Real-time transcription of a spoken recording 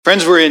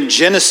Friends, we're in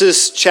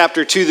Genesis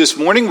chapter 2 this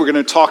morning. We're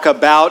going to talk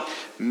about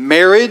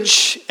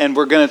marriage, and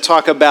we're going to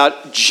talk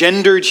about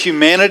gendered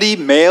humanity,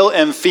 male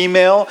and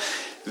female.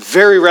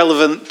 Very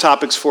relevant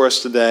topics for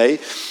us today.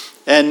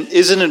 And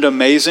isn't it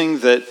amazing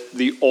that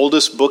the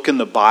oldest book in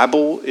the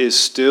Bible is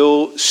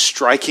still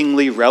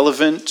strikingly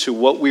relevant to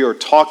what we are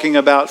talking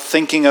about,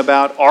 thinking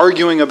about,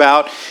 arguing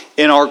about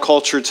in our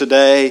culture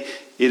today?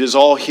 It is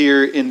all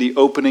here in the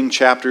opening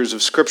chapters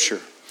of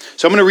Scripture.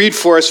 So I'm going to read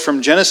for us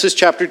from Genesis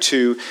chapter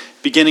 2,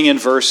 beginning in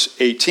verse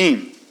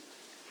 18.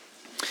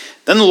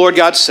 Then the Lord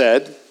God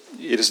said,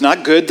 "It is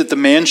not good that the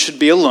man should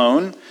be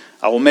alone.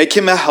 I will make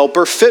him a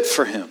helper fit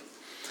for him."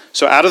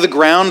 So out of the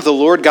ground the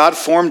Lord God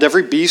formed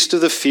every beast of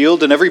the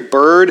field and every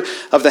bird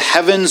of the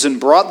heavens and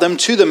brought them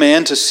to the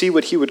man to see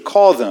what he would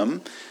call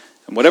them.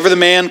 And whatever the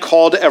man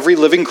called every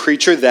living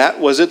creature, that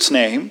was its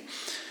name.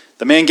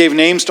 The man gave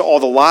names to all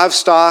the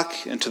livestock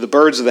and to the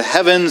birds of the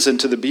heavens and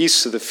to the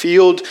beasts of the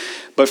field.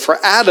 But for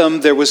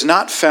Adam there was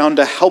not found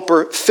a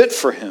helper fit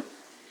for him.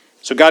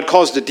 So God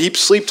caused a deep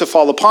sleep to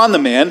fall upon the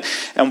man,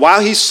 and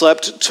while he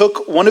slept,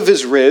 took one of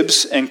his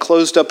ribs and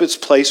closed up its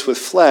place with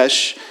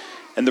flesh.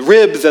 And the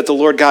rib that the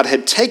Lord God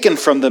had taken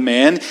from the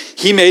man,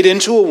 he made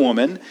into a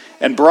woman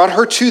and brought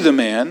her to the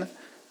man.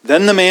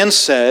 Then the man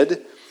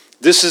said,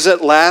 "This is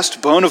at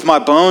last bone of my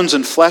bones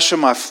and flesh of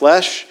my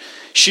flesh.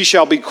 She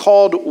shall be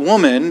called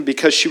woman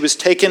because she was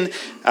taken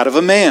out of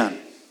a man.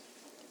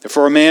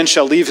 Therefore a man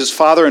shall leave his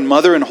father and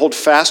mother and hold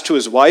fast to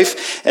his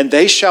wife, and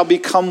they shall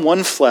become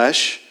one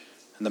flesh.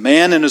 And the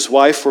man and his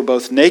wife were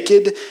both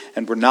naked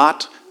and were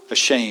not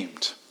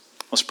ashamed."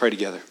 Let's pray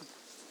together.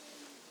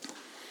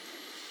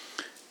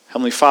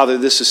 Heavenly Father,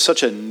 this is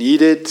such a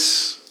needed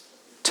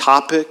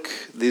topic.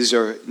 These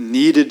are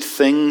needed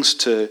things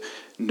to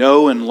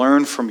know and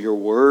learn from your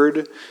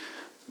word.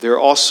 They're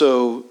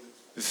also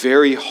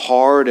very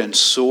hard and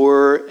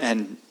sore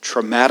and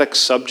traumatic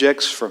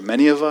subjects for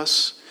many of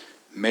us.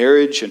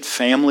 Marriage and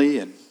family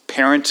and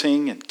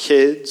parenting and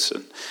kids.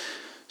 And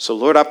so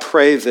Lord, I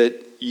pray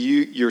that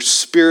your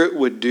Spirit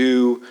would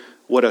do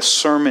what a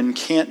sermon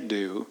can't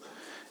do,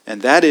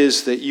 and that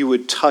is that you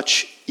would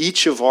touch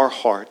each of our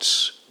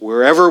hearts,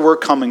 wherever we're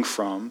coming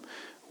from,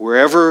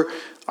 wherever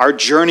our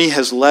journey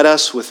has led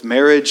us with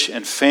marriage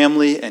and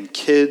family and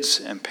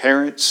kids and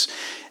parents,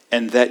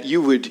 and that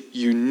you would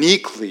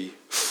uniquely,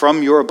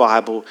 from your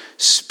Bible,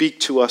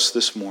 speak to us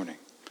this morning.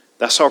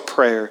 That's our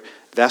prayer.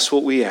 That's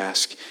what we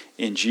ask.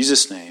 In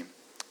Jesus' name,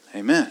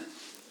 amen.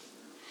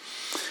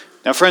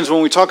 Now, friends,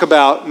 when we talk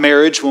about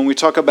marriage, when we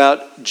talk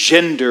about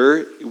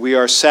gender, we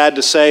are sad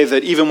to say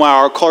that even while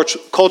our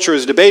culture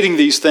is debating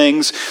these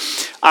things,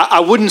 I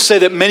wouldn't say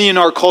that many in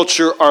our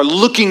culture are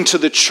looking to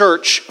the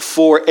church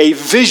for a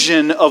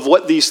vision of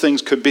what these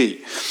things could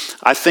be.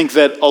 I think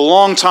that a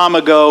long time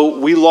ago,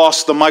 we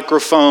lost the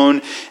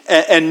microphone,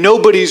 and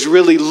nobody's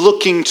really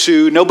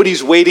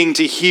nobody's waiting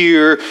to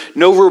hear.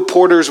 No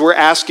reporters were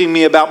asking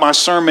me about my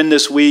sermon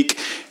this week.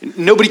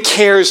 Nobody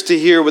cares to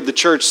hear what the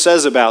church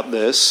says about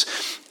this.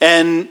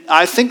 And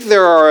I think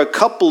there are a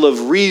couple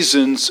of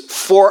reasons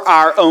for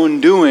our own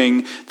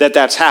doing that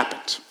that's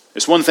happened.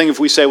 It's one thing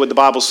if we say what the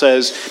Bible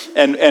says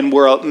and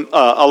we're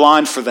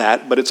aligned for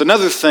that, but it's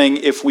another thing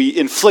if we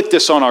inflict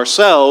this on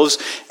ourselves.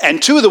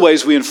 And two of the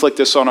ways we inflict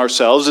this on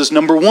ourselves is,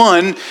 number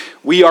one,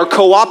 we are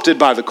co-opted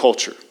by the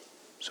culture.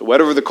 So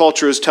whatever the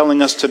culture is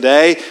telling us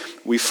today,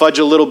 we fudge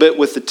a little bit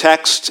with the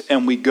text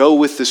and we go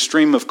with the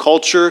stream of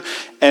culture,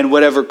 and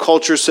whatever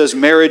culture says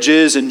marriage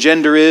is and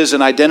gender is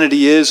and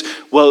identity is,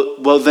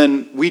 well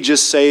then we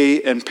just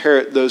say and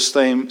parrot those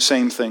same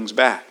things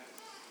back.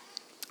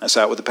 I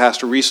sat with a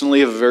pastor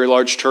recently of a very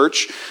large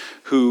church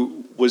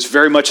who was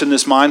very much in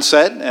this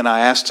mindset, and I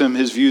asked him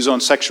his views on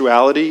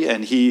sexuality,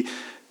 and he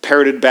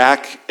parroted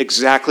back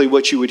exactly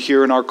what you would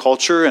hear in our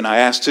culture. And I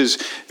asked his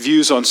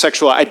views on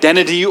sexual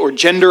identity or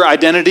gender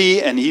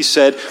identity, and he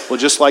said, well,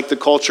 just like the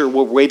culture,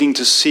 we're waiting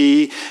to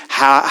see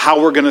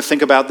how we're going to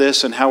think about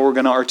this and how we're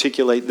going to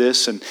articulate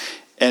this.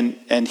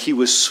 And he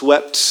was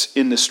swept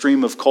in the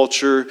stream of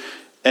culture,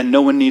 and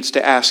no one needs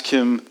to ask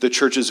him the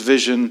church's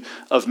vision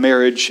of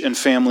marriage and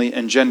family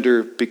and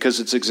gender,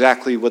 because it's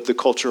exactly what the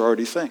culture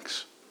already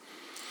thinks.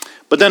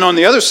 But then on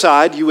the other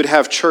side, you would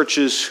have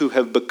churches who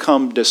have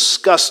become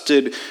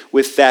disgusted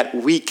with that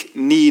weak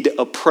need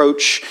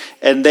approach,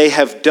 and they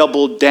have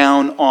doubled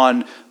down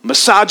on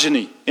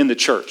misogyny in the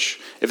church.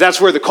 If that's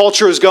where the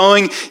culture is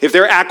going, if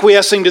they're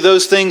acquiescing to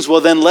those things,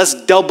 well then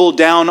let's double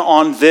down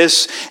on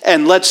this,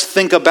 and let's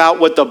think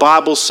about what the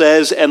Bible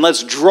says, and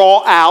let's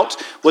draw out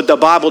what the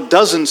Bible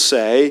doesn't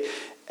say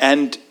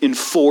and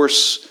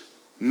enforce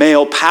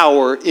male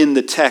power in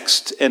the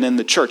text and in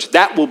the church.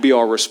 That will be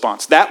our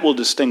response. That will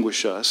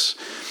distinguish us.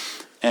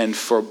 And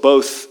for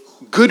both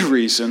good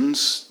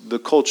reasons, the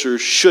culture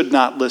should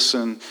not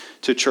listen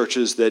to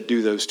churches that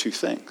do those two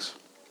things.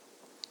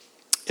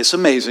 It's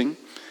amazing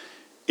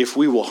if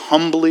we will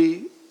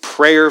humbly,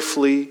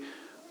 prayerfully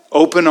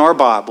open our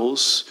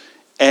Bibles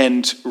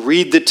and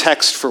read the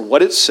text for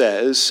what it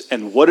says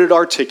and what it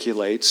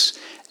articulates,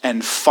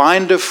 and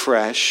find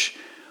afresh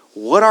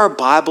what our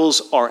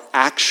Bibles are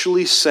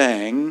actually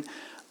saying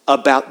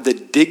about the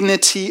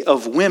dignity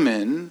of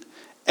women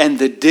and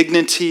the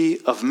dignity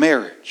of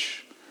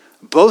marriage.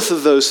 Both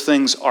of those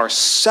things are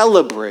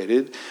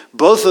celebrated.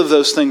 Both of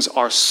those things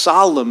are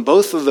solemn.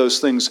 Both of those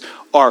things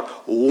are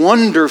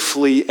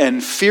wonderfully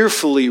and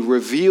fearfully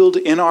revealed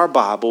in our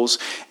Bibles.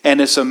 And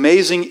it's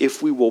amazing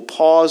if we will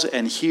pause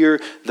and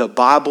hear the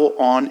Bible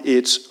on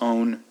its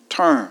own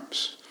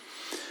terms.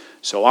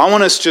 So I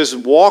want us to just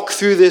walk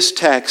through this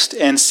text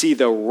and see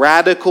the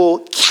radical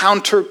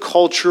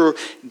counterculture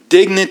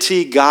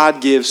dignity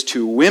God gives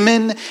to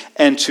women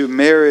and to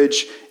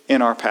marriage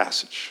in our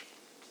passage.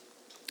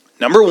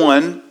 Number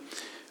one,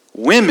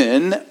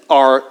 women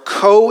are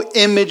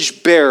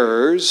co-image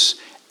bearers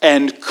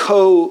and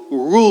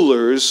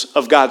co-rulers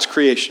of God's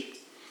creation.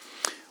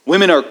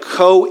 Women are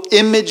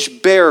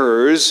co-image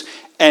bearers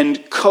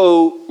and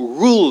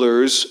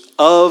co-rulers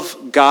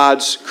of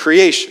God's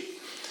creation.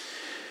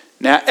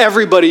 Now,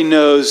 everybody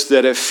knows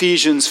that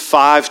Ephesians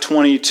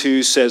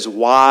 5:22 says,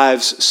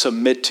 wives,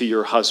 submit to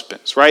your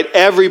husbands, right?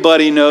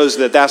 Everybody knows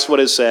that that's what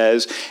it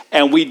says.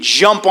 And we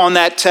jump on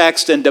that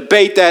text and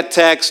debate that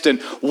text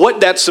and what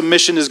that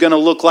submission is going to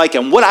look like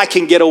and what I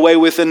can get away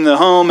with in the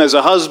home as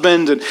a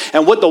husband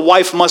and what the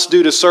wife must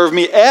do to serve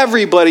me.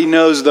 Everybody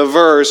knows the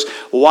verse,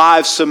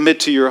 wives,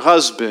 submit to your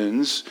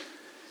husbands.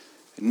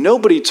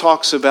 Nobody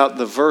talks about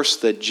the verse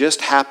that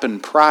just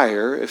happened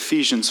prior,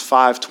 Ephesians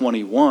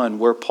 5:21,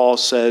 where Paul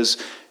says,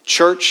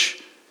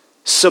 church,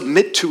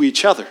 submit to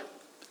each other.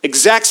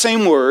 Exact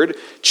same word,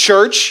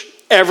 church,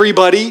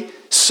 everybody,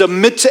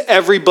 submit to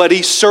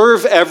everybody,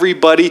 serve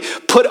everybody,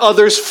 put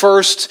others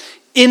first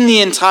in the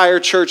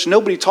entire church.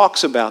 Nobody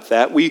talks about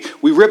that. We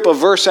rip a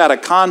verse out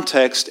of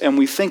context and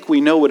we think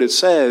we know what it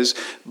says,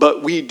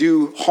 but we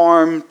do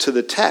harm to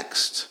the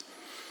text.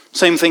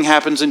 Same thing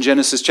happens in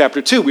Genesis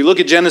chapter 2. We look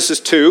at Genesis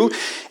 2,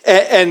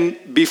 and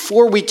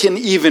before we can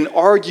even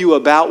argue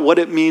about what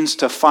it means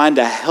to find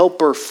a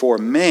helper for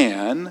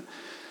man,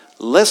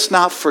 let's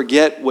not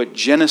forget what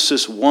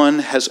Genesis 1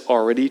 has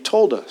already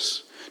told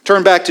us.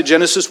 Turn back to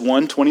Genesis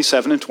 1,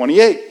 27 and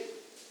 28.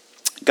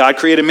 God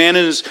created man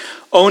in his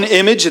own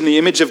image. In the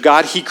image of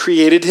God, he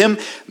created him.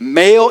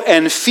 Male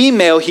and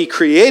female, he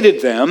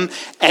created them.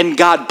 And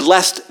God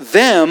blessed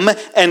them.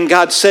 And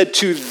God said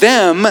to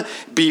them,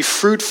 be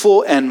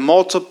fruitful and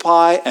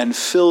multiply and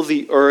fill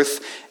the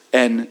earth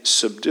and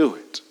subdue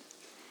it.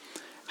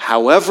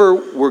 However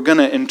we're going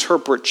to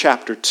interpret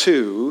chapter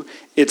 2,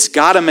 it's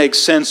got to make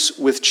sense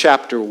with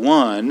chapter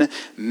 1.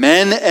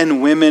 Men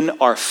and women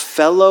are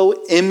fellow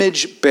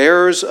image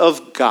bearers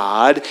of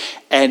God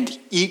and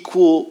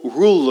equal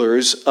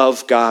rulers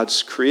of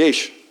God's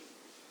creation.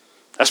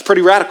 That's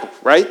pretty radical,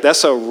 right?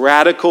 That's a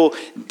radical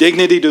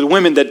dignity to the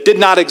women that did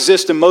not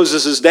exist in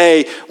Moses'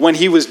 day when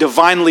he was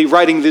divinely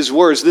writing these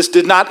words. This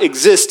did not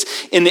exist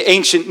in the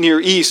ancient Near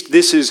East.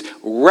 This is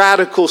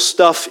radical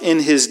stuff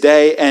in his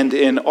day and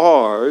in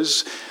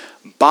ours.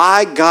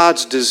 By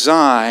God's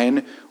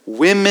design,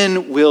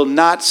 women will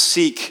not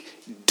seek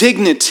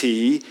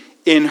dignity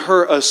in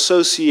her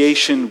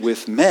association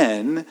with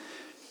men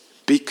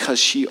because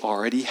she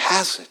already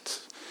has it.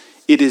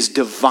 It is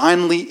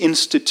divinely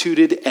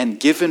instituted and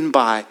given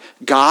by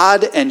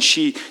God, and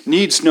she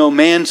needs no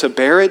man to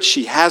bear it.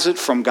 She has it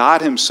from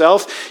God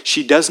himself.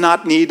 She does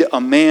not need a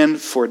man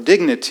for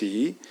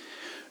dignity,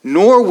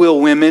 nor will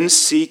women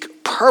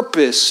seek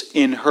purpose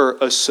in her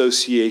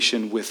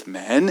association with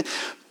men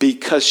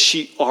because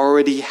she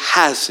already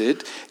has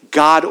it.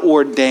 God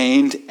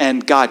ordained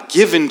and God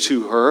given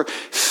to her.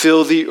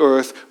 Fill the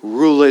earth,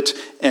 rule it,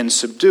 and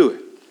subdue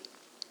it.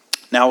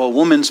 Now, a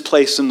woman's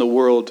place in the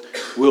world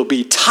will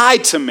be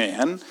tied to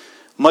man,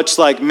 much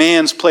like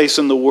man's place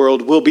in the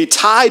world will be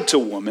tied to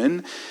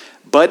woman,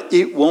 but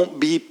it won't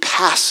be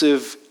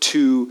passive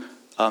to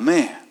a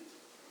man.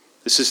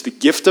 This is the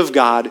gift of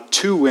God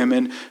to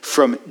women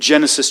from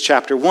Genesis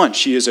chapter 1.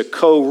 She is a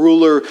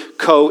co-ruler,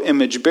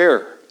 co-image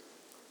bearer.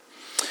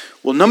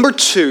 Well, number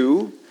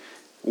 2,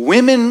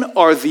 women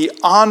are the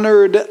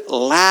honored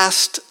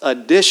last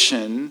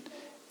addition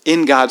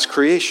in God's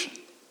creation.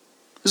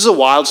 This is a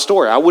wild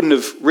story. I wouldn't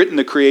have written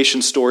the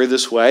creation story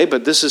this way,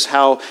 but this is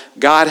how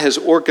God has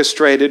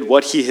orchestrated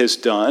what he has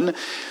done.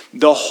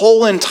 The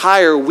whole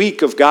entire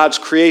week of God's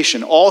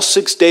creation, all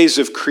 6 days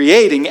of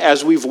creating,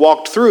 as we've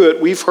walked through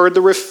it, we've heard the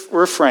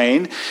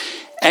refrain,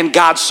 and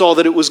God saw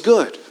that it was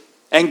good.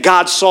 And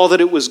God saw that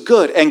it was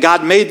good. And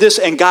God made this,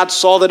 and God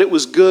saw that it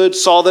was good,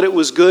 saw that it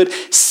was good.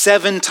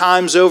 7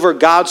 times over,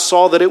 God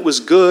saw that it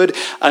was good,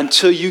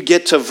 until you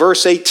get to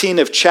verse 18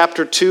 of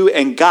chapter 2,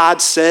 and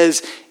God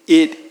says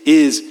it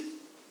is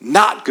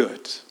not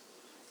good.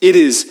 It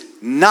is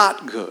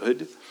not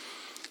good.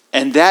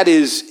 And that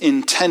is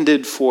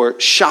intended for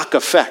shock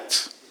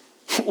effect.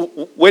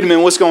 Wait a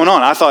minute, what's going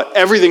on? I thought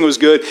everything was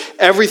good.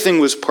 Everything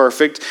was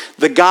perfect.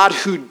 The God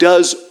who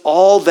does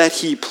all that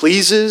he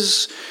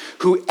pleases,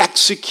 who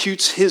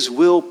executes his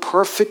will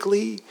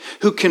perfectly,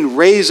 who can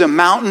raise a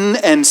mountain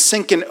and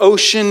sink an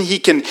ocean. He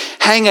can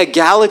hang a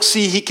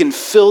galaxy. He can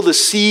fill the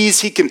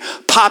seas. He can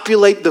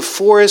populate the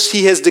forest.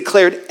 He has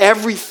declared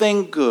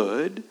everything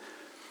good.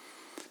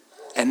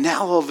 And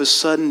now all of a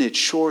sudden it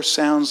sure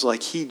sounds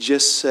like he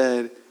just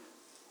said,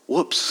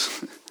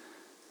 whoops,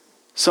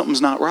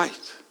 something's not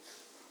right.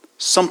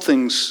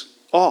 Something's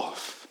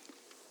off.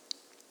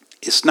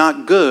 It's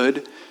not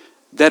good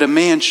that a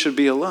man should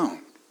be alone.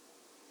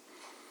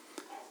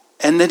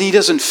 And then he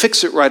doesn't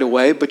fix it right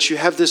away, but you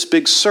have this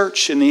big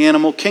search in the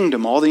animal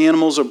kingdom. All the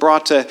animals are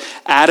brought to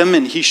Adam,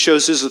 and he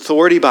shows his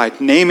authority by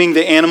naming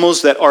the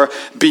animals that are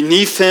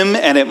beneath him,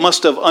 and it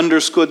must have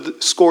underscored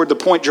the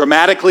point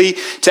dramatically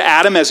to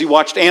Adam as he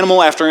watched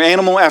animal after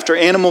animal after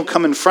animal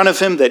come in front of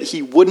him that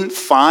he wouldn't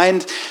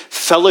find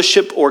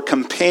fellowship or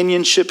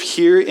companionship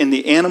here in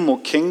the animal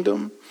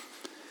kingdom.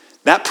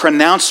 That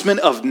pronouncement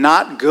of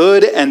not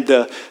good and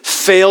the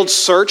failed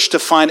search to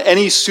find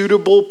any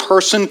suitable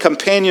person,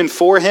 companion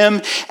for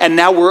him. And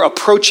now we're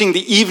approaching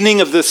the evening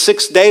of the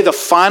sixth day, the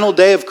final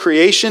day of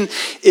creation.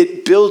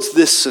 It builds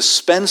this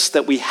suspense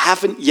that we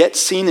haven't yet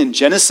seen in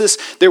Genesis.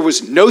 There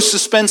was no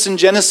suspense in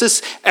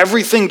Genesis.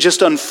 Everything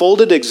just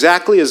unfolded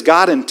exactly as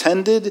God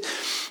intended.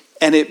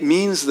 And it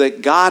means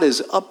that God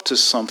is up to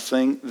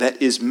something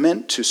that is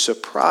meant to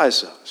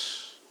surprise us.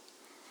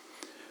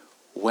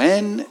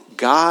 When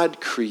God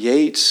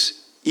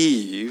creates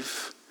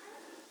Eve,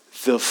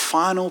 the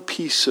final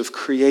piece of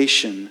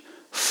creation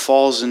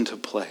falls into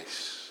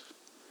place.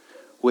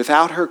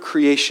 Without her,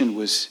 creation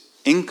was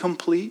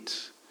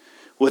incomplete.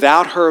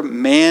 Without her,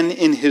 man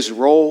in his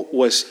role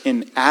was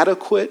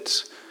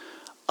inadequate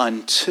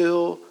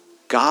until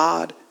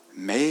God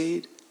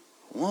made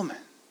woman.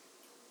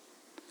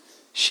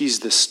 She's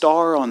the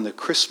star on the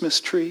Christmas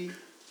tree.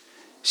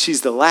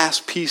 She's the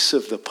last piece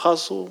of the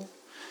puzzle.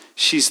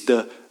 She's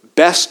the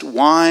best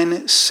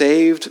wine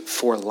saved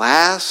for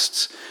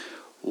last.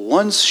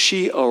 Once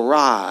she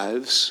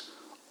arrives,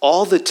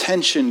 all the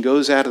tension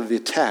goes out of the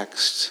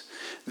text.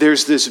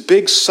 There's this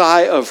big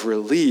sigh of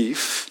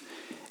relief,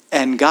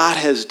 and God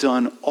has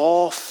done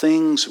all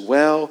things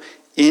well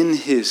in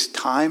his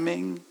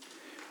timing.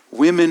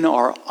 Women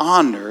are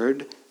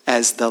honored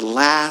as the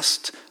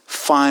last,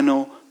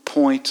 final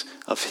point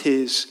of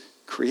his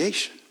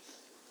creation.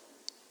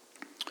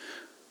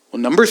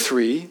 Well, number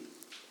 3,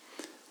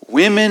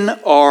 women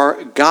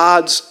are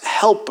God's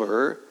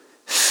helper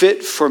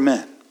fit for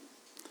men.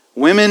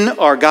 Women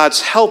are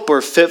God's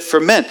helper fit for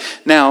men.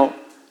 Now,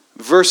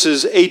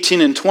 verses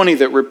 18 and 20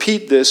 that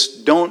repeat this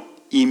don't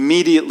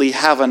immediately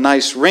have a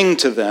nice ring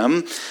to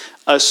them,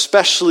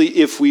 especially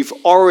if we've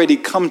already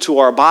come to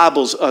our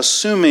Bibles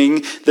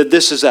assuming that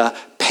this is a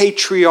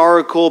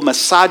patriarchal,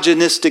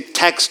 misogynistic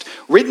text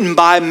written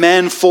by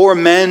men for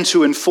men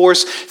to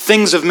enforce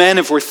things of men.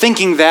 If we're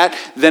thinking that,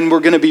 then we're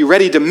going to be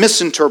ready to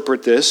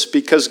misinterpret this,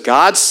 because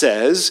God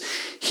says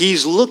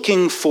he's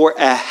looking for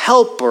a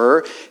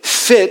helper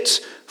fit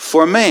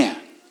for man.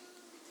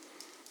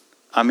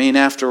 I mean,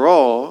 after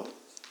all,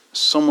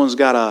 someone's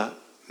got to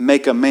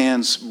make a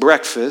man's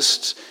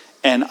breakfast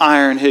and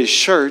iron his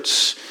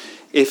shirts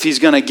if he's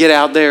going to get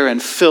out there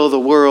and fill the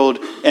world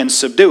and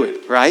subdue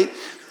it, right?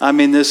 I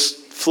mean, this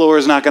floor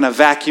is not going to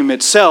vacuum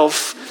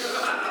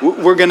itself.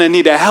 We're going to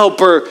need a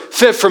helper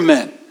fit for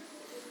men.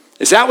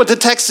 Is that what the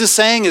text is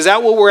saying? Is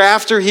that what we're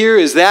after here?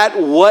 Is that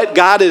what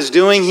God is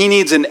doing? He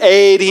needs an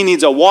aide. He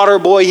needs a water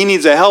boy. He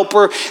needs a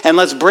helper. And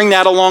let's bring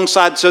that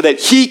alongside so that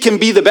he can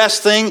be the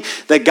best thing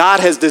that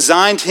God has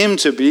designed him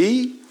to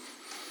be.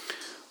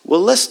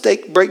 Well, let's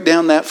break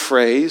down that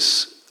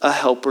phrase, a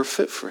helper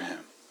fit for him.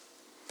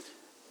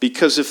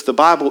 Because if the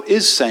Bible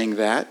is saying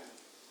that,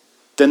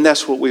 then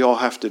that's what we all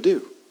have to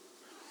do.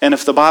 And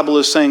if the Bible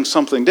is saying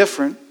something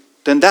different,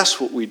 then that's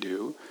what we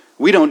do.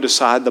 We don't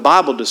decide, the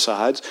Bible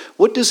decides.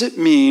 What does it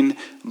mean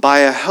by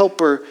a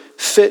helper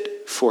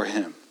fit for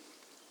him?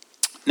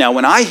 Now,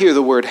 when I hear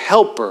the word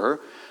helper,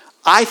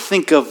 I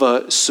think of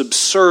a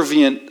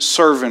subservient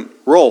servant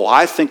role.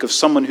 I think of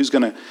someone who's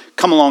going to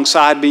come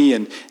alongside me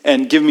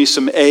and give me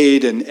some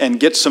aid and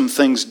get some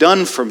things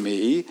done for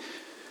me.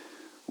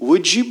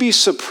 Would you be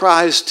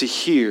surprised to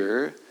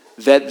hear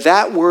that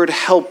that word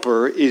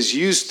helper is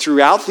used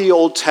throughout the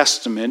Old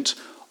Testament,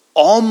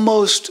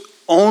 almost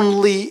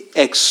only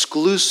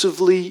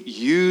exclusively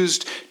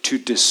used to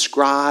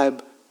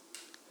describe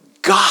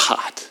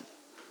God?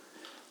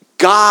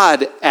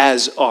 God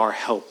as our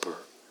helper.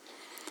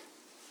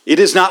 It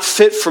is not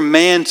fit for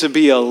man to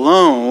be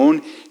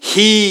alone.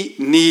 He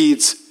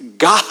needs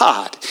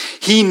God.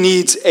 He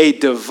needs a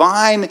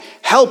divine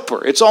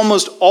helper. It's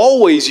almost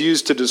always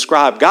used to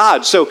describe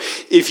God. So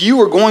if you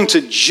were going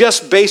to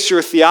just base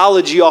your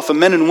theology off of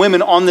men and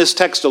women on this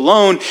text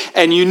alone,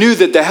 and you knew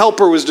that the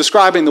helper was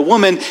describing the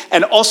woman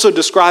and also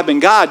describing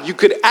God, you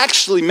could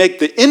actually make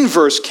the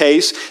inverse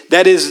case,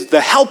 that is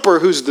the helper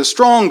who's the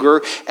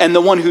stronger and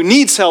the one who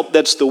needs help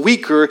that's the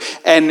weaker,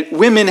 and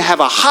women have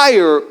a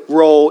higher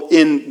role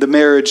in the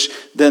marriage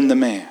than the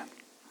man.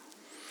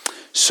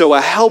 So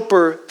a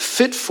helper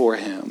fit for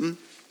him,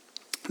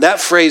 that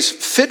phrase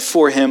fit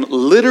for him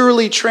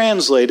literally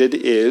translated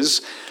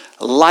is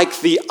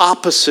like the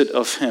opposite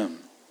of him.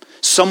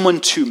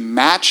 Someone to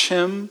match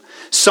him,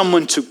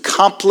 someone to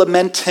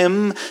complement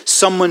him,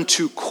 someone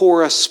to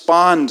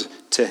correspond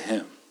to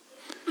him.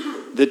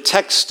 the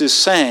text is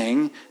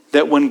saying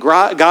that when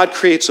God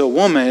creates a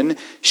woman,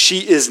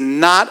 she is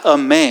not a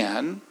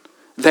man.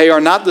 They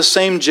are not the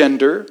same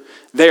gender.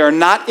 They are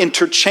not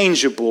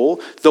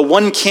interchangeable. The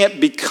one can't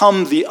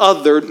become the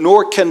other,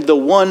 nor can the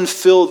one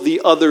fill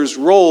the other's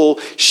role.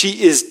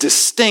 She is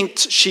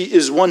distinct. She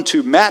is one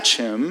to match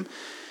him.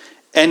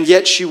 And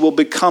yet she will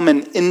become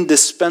an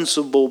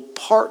indispensable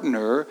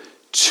partner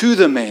to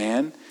the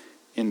man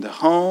in the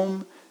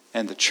home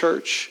and the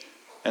church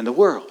and the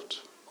world.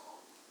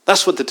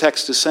 That's what the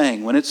text is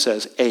saying when it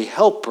says a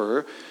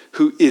helper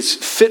who is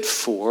fit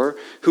for,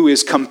 who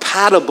is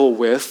compatible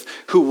with,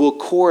 who will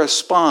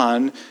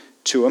correspond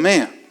to a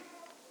man.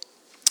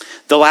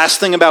 The last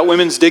thing about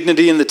women's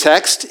dignity in the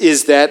text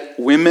is that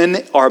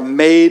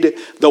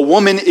the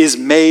woman is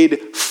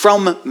made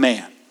from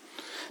man.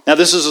 Now,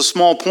 this is a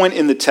small point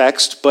in the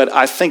text, but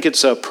I think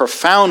it's a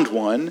profound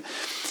one.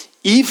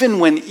 Even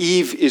when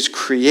Eve is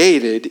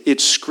created, it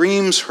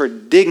screams her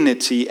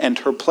dignity and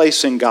her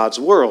place in God's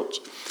world.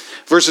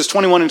 Verses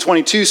 21 and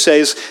 22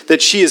 says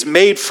that she is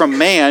made from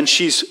man.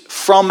 She's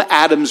from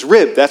Adam's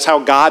rib. That's how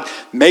God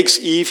makes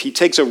Eve. He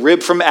takes a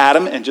rib from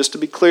Adam. And just to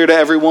be clear to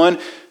everyone,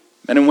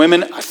 men and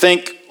women, I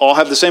think, all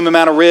have the same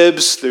amount of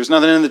ribs. There's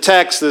nothing in the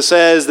text that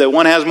says that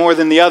one has more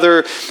than the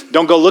other.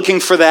 Don't go looking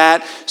for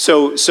that.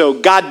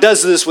 So God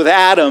does this with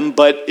Adam,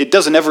 but it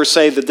doesn't ever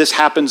say that this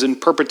happens in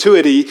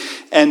perpetuity.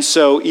 And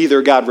so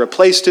either God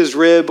replaced his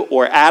rib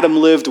or Adam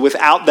lived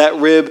without that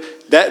rib.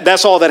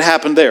 That's all that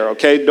happened there,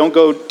 okay? Don't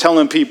go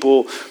telling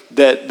people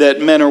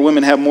that men or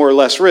women have more or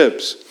less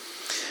ribs.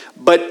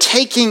 But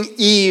taking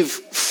Eve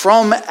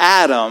from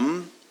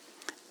Adam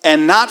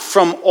and not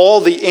from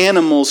all the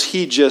animals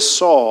he just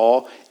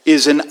saw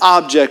is an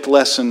object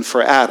lesson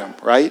for Adam,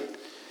 right?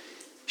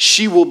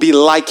 She will be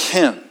like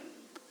him.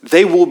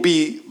 They will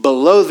be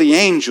below the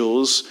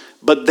angels,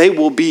 but they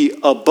will be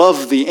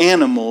above the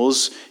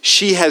animals.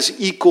 She has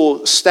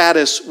equal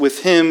status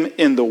with him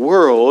in the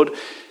world.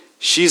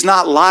 She's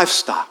not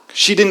livestock.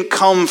 She didn't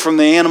come from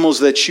the animals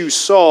that you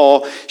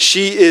saw.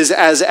 She is,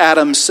 as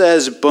Adam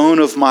says, bone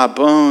of my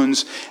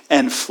bones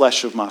and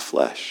flesh of my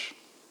flesh.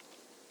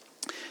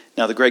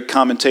 Now, the great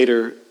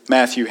commentator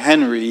Matthew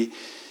Henry,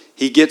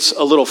 he gets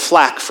a little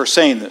flack for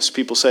saying this.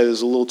 People say this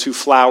is a little too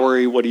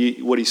flowery, what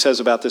he says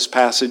about this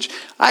passage.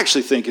 I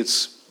actually think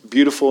it's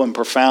beautiful and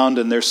profound,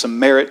 and there's some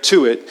merit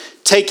to it.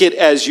 Take it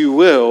as you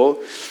will.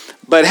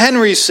 But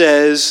Henry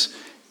says,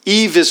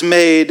 Eve is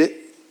made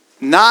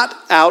not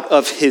out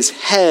of his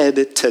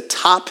head to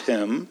top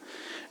him,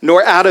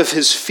 nor out of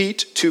his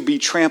feet to be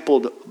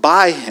trampled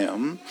by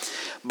him,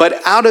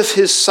 but out of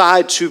his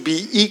side to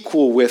be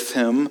equal with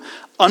him,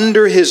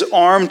 under his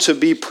arm to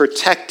be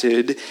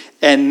protected,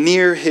 and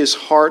near his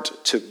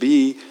heart to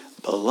be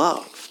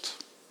beloved.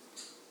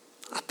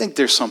 I think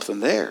there's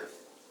something there.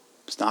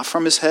 It's not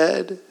from his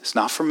head. It's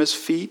not from his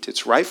feet.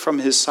 It's right from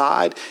his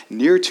side,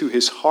 near to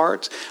his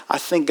heart. I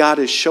think God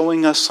is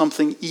showing us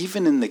something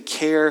even in the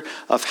care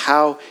of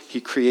how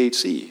he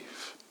creates Eve.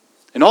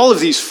 In all of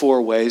these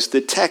four ways,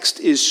 the text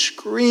is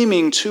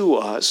screaming to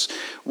us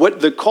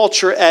what the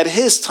culture at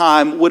his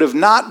time would have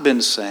not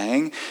been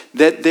saying,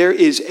 that there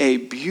is a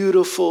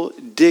beautiful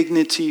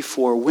dignity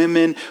for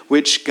women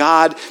which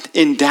God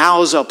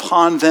endows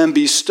upon them,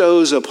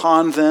 bestows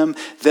upon them,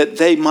 that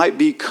they might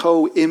be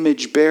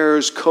co-image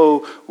bearers,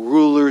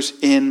 co-rulers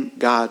in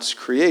God's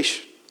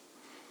creation.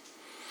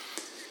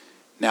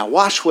 Now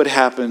watch what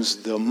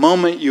happens the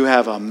moment you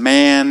have a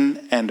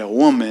man and a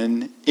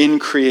woman in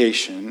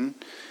creation.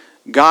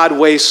 God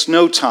wastes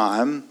no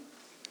time.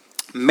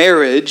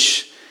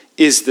 Marriage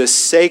is the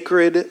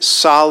sacred,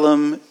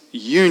 solemn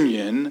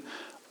union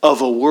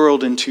of a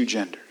world in two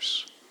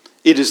genders.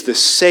 It is the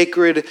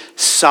sacred,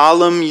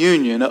 solemn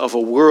union of a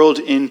world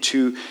in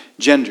two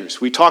genders.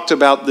 We talked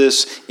about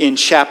this in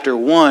chapter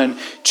 1.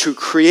 To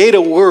create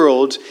a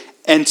world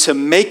and to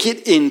make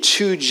it in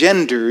two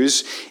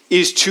genders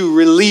is to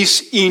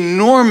release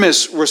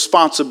enormous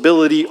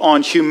responsibility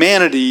on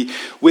humanity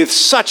with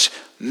such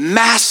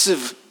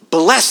massive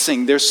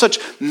blessing. There's such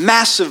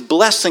massive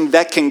blessing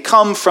that can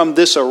come from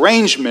this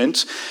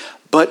arrangement,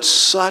 but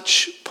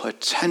such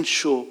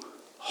potential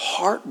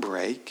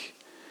heartbreak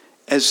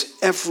as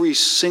every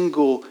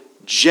single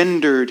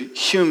gendered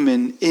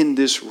human in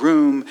this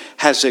room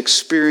has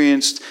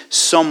experienced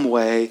some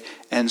way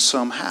and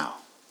somehow.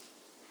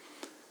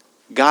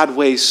 God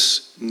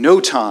wastes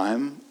no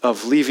time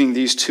of leaving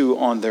these two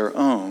on their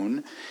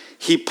own.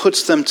 He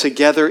puts them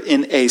together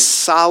in a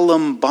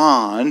solemn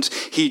bond.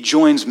 He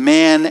joins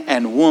man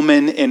and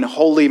woman in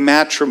holy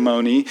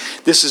matrimony.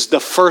 This is the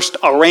first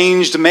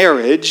arranged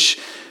marriage.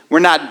 We're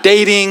not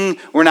dating.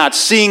 We're not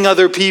seeing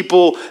other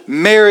people.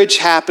 Marriage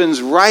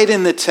happens right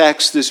in the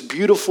text, this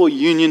beautiful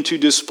union to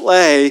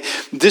display.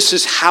 This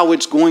is how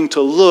it's going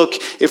to look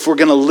if we're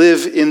going to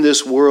live in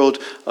this world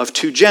of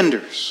two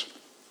genders.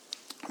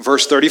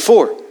 Verse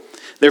 34.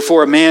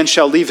 Therefore, a man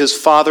shall leave his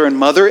father and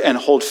mother and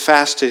hold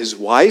fast to his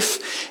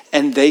wife,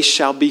 and they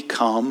shall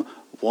become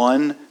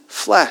one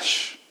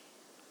flesh.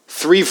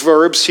 3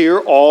 verbs here,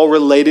 all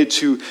related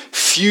to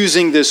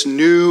fusing this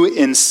new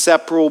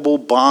inseparable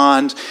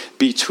bond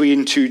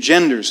between 2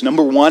 genders.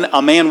 Number 1,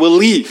 a man will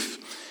leave.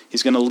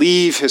 He's going to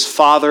leave his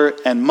father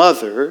and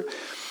mother.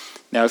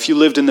 Now, if you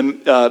lived in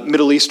the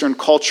Middle Eastern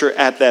culture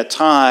at that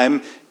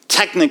time,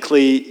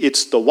 technically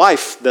it's the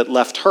wife that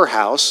left her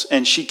house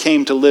and she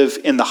came to live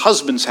in the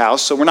husband's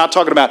house. So we're not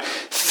talking about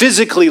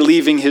physically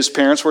leaving his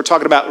parents. We're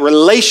talking about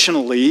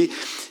relationally,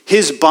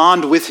 his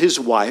bond with his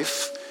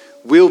wife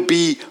will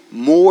be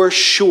more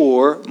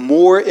sure,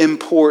 more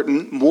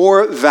important,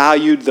 more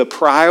valued, the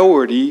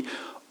priority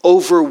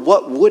over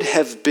what would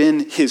have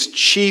been his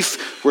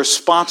chief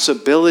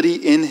responsibility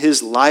in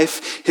his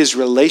life, his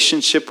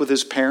relationship with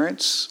his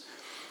parents.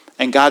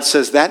 And God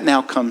says that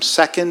now comes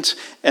second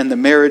and the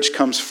marriage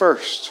comes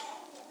first.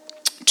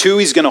 2,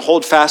 he's going to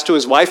hold fast to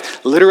his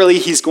wife. Literally,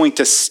 he's going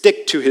to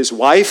stick to his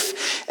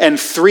wife. And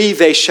 3,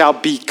 they shall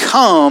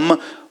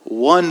become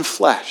one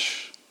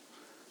flesh.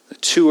 The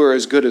 2 are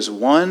as good as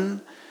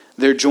one.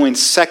 They're joined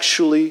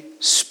sexually,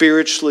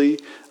 spiritually,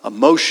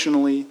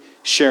 emotionally,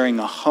 sharing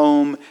a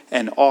home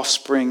and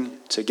offspring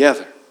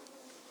together.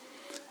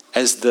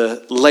 As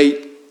the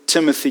late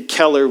Timothy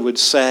Keller would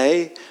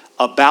say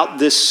about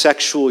this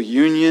sexual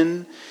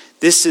union,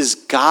 this is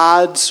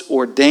God's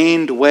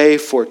ordained way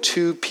for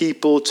 2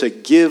 people to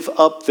give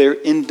up their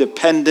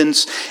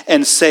independence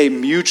and say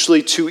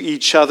mutually to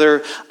each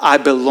other, I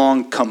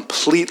belong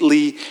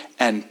completely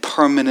and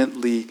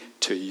permanently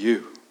to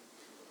you.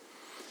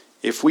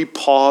 If we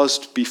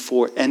paused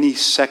before any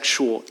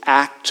sexual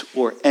act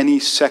or any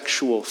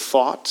sexual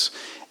thought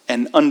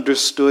and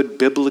understood,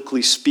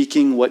 biblically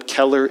speaking, what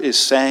Keller is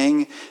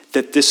saying,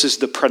 that this is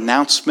the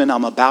pronouncement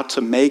I'm about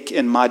to make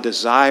in my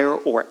desire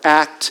or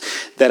act,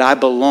 that I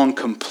belong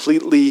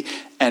completely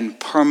and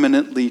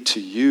permanently to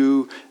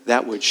you,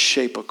 that would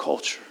shape a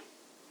culture.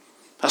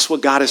 That's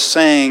what God is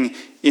saying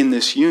in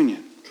this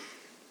union.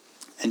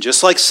 And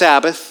just like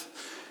Sabbath,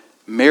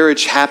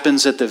 marriage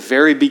happens at the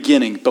very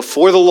beginning.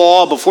 Before the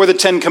law, before the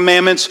 10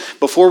 Commandments,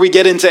 before we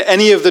get into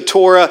any of the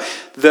Torah,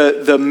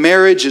 the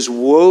marriage is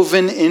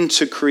woven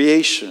into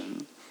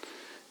creation.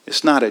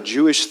 It's not a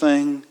Jewish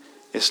thing.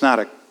 It's not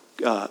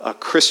a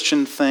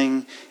Christian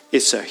thing.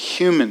 It's a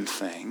human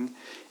thing.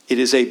 It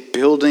is a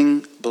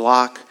building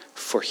block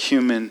for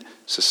human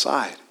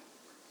society.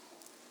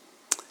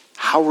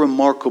 How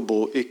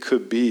remarkable it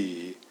could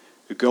be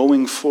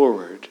going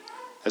forward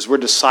as we're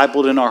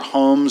discipled in our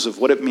homes of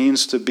what it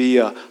means to be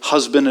a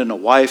husband and a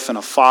wife and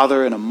a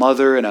father and a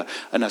mother and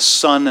a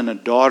son and a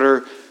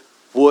daughter,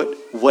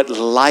 what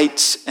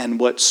light and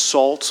what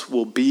salt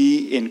will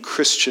be in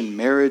Christian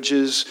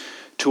marriages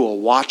to a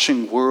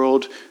watching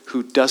world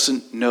who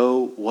doesn't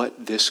know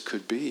what this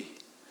could be.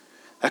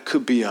 That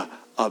could be a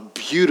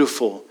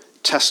beautiful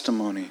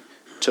testimony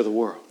to the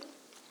world.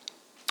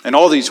 In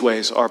all these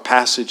ways, our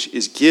passage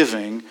is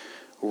giving,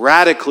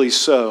 radically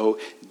so,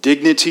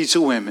 dignity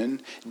to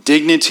women,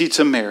 dignity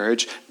to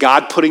marriage,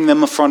 God putting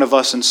them in front of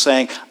us and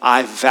saying,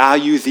 I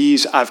value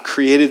these, I've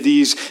created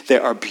these, they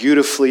are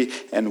beautifully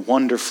and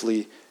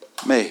wonderfully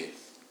made.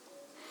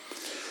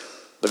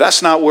 But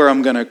that's not where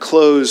I'm going to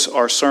close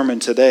our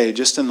sermon today,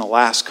 just in the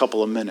last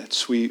couple of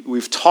minutes.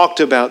 We've talked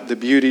about the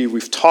beauty,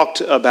 we've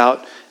talked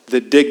about the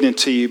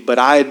dignity, but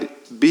I'd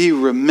be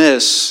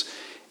remiss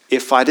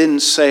if I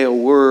didn't say a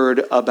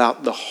word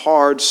about the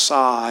hard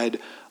side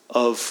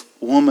of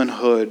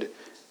womanhood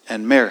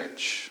and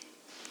marriage.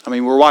 I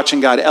mean, we're watching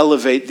God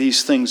elevate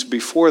these things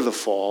before the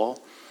fall,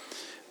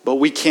 but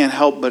we can't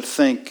help but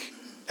think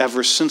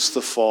ever since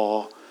the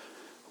fall,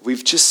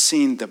 we've just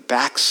seen the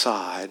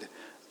backside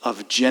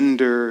of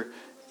gender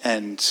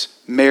and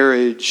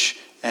marriage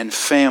and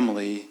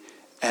family,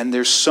 and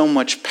there's so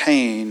much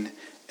pain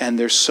and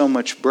there's so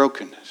much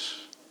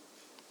brokenness.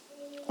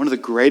 One of the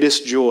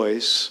greatest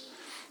joys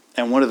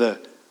and one of the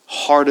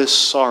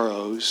hardest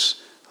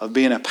sorrows of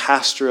being a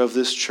pastor of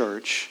this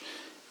church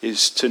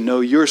is to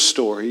know your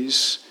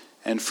stories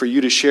and for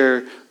you to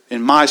share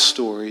in my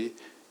story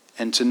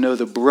and to know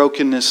the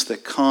brokenness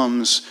that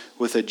comes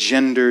with a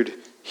gendered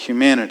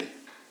humanity.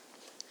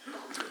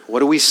 What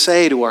do we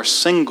say to our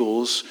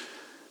singles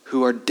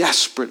who are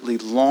desperately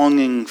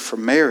longing for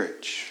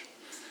marriage?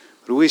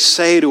 What do we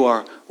say to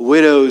our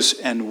widows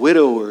and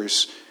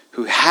widowers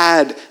who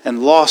had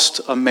and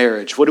lost a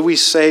marriage? What do we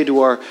say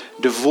to our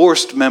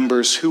divorced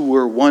members who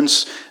were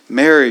once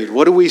married?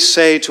 What do we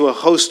say to a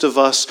host of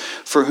us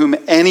for whom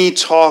any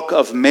talk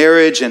of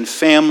marriage and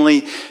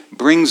family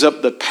brings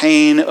up the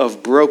pain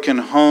of broken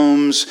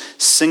homes,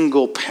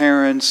 single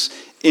parents,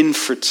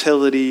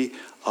 infertility,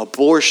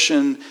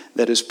 abortion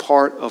that is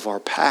part of our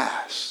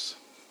past?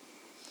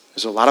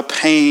 There's a lot of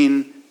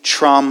pain,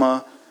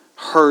 trauma,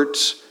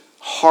 hurt,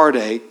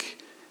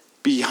 heartache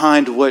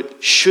behind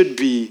what should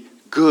be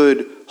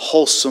good,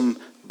 wholesome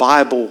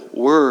Bible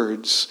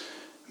words: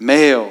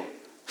 male,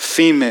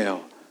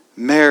 female,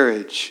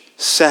 marriage,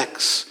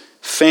 sex,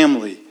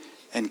 family,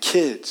 and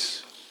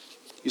kids.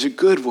 These are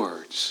good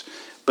words,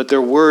 but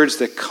they're words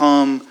that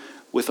come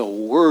with a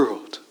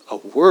world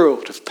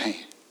of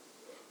pain.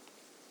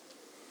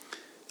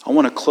 I I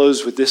want to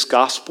close with this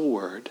gospel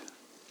word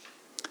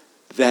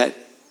that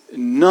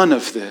none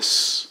of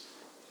this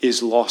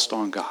is lost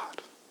on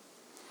God.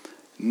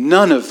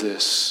 None of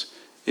this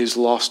is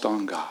lost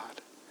on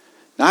God.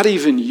 Not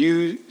even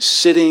you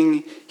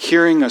sitting,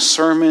 hearing a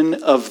sermon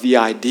of the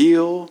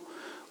ideal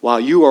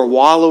while you are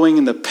wallowing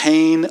in the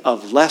pain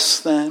of less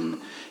than.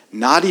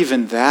 Not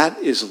even that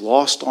is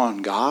lost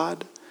on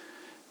God,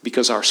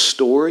 because our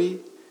story,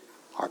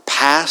 our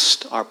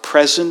past, our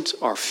present,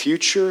 our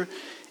future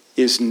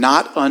is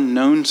not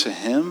unknown to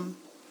him.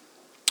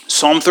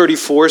 Psalm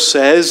 34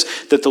 says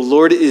that the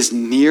Lord is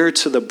near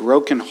to the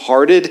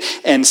brokenhearted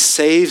and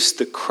saves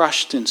the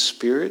crushed in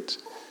spirit.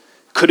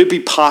 Could it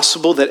be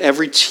possible that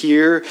every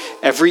tear,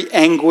 every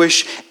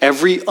anguish,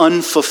 every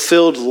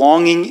unfulfilled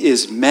longing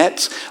is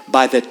met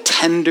by the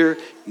tender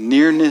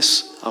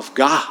nearness of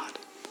God?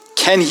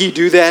 Can he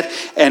do that,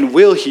 and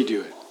will he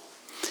do it?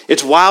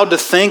 It's wild to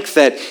think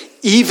that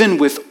even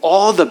with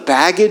all the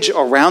baggage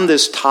around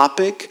this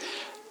topic,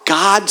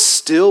 God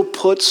still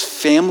puts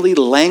family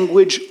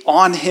language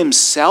on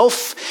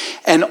himself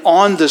and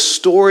on the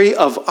story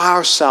of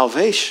our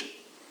salvation.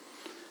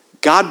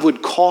 God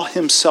would call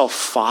himself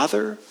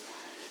Father.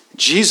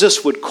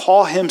 Jesus would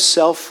call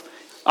himself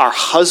our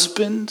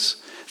husband.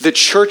 The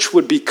church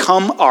would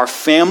become our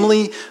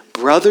family,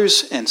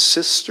 brothers and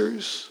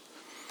sisters,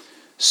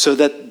 so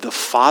that the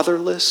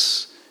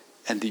fatherless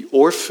and the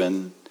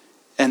orphan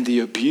and the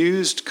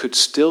abused could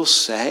still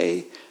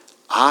say,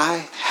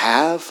 I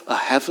have a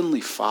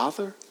heavenly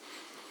Father.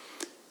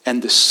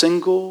 And the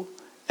single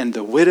and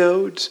the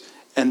widowed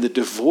and the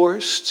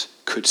divorced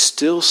could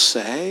still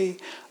say,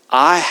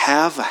 I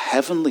have a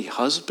heavenly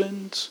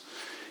husband.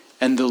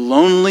 And the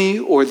lonely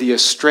or the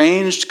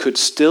estranged could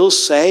still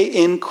say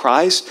in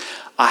Christ,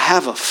 I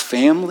have a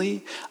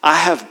family. I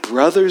have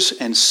brothers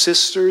and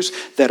sisters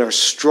that are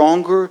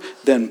stronger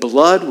than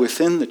blood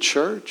within the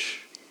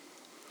church.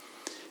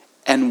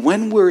 And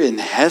when we're in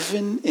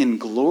heaven in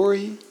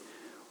glory,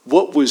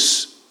 what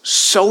was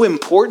so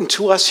important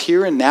to us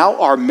here and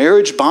now, our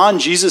marriage bond,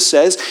 Jesus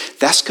says,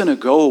 that's going to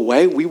go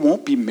away. We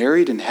won't be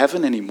married in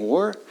heaven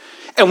anymore.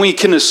 And we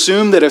can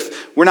assume that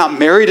if we're not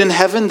married in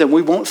heaven, then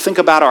we won't think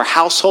about our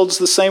households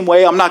the same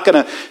way. I'm not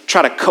going to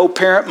try to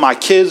co-parent my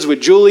kids with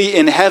Julie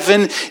in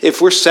heaven if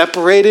we're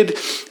separated.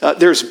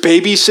 There's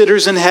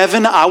babysitters in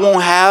heaven I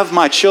won't have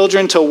my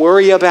children to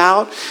worry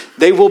about.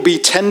 They will be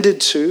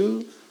tended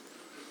to.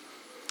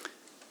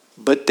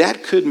 But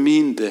that could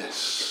mean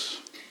this,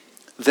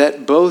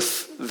 that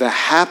both the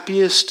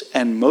happiest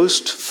and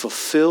most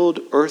fulfilled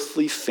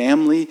earthly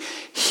family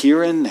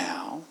here and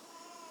now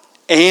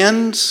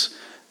and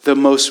the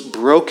most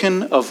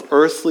broken of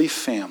earthly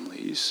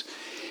families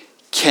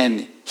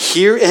can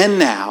here and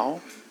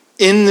now,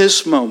 in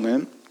this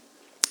moment,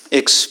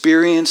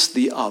 experience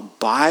the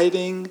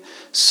abiding,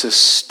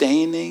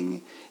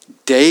 sustaining,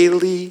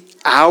 daily,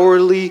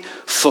 hourly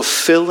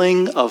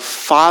fulfilling of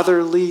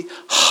fatherly,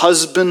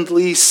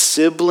 husbandly,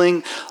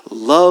 sibling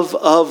love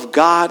of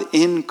God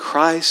in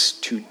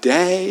Christ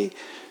today,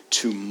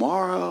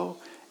 tomorrow,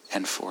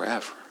 and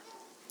forever.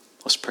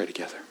 Let's pray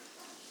together.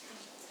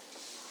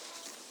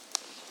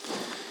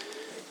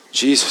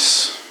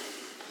 Jesus,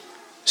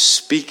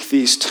 speak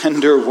these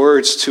tender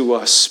words to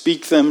us.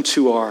 Speak them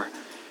to our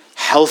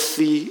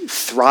healthy,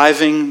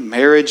 thriving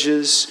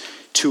marriages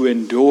to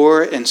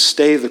endure and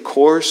stay the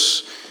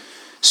course.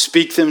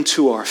 Speak them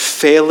to our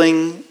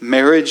failing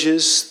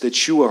marriages,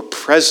 that you are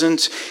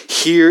present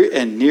here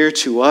and near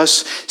to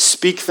us.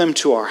 Speak them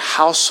to our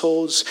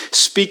households.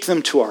 Speak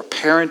them to our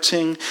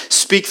parenting.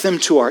 Speak them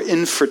to our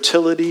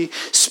infertility.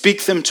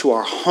 Speak them to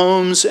our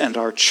homes and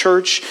our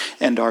church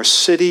and our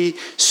city.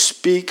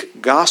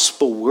 Speak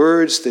gospel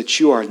words that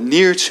you are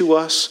near to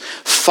us,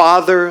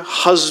 Father,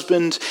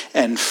 husband,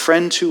 and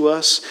friend to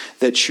us,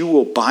 that you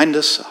will bind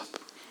us up.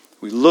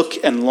 We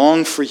look and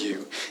long for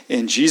you.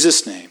 In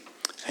Jesus' name,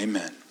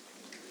 amen.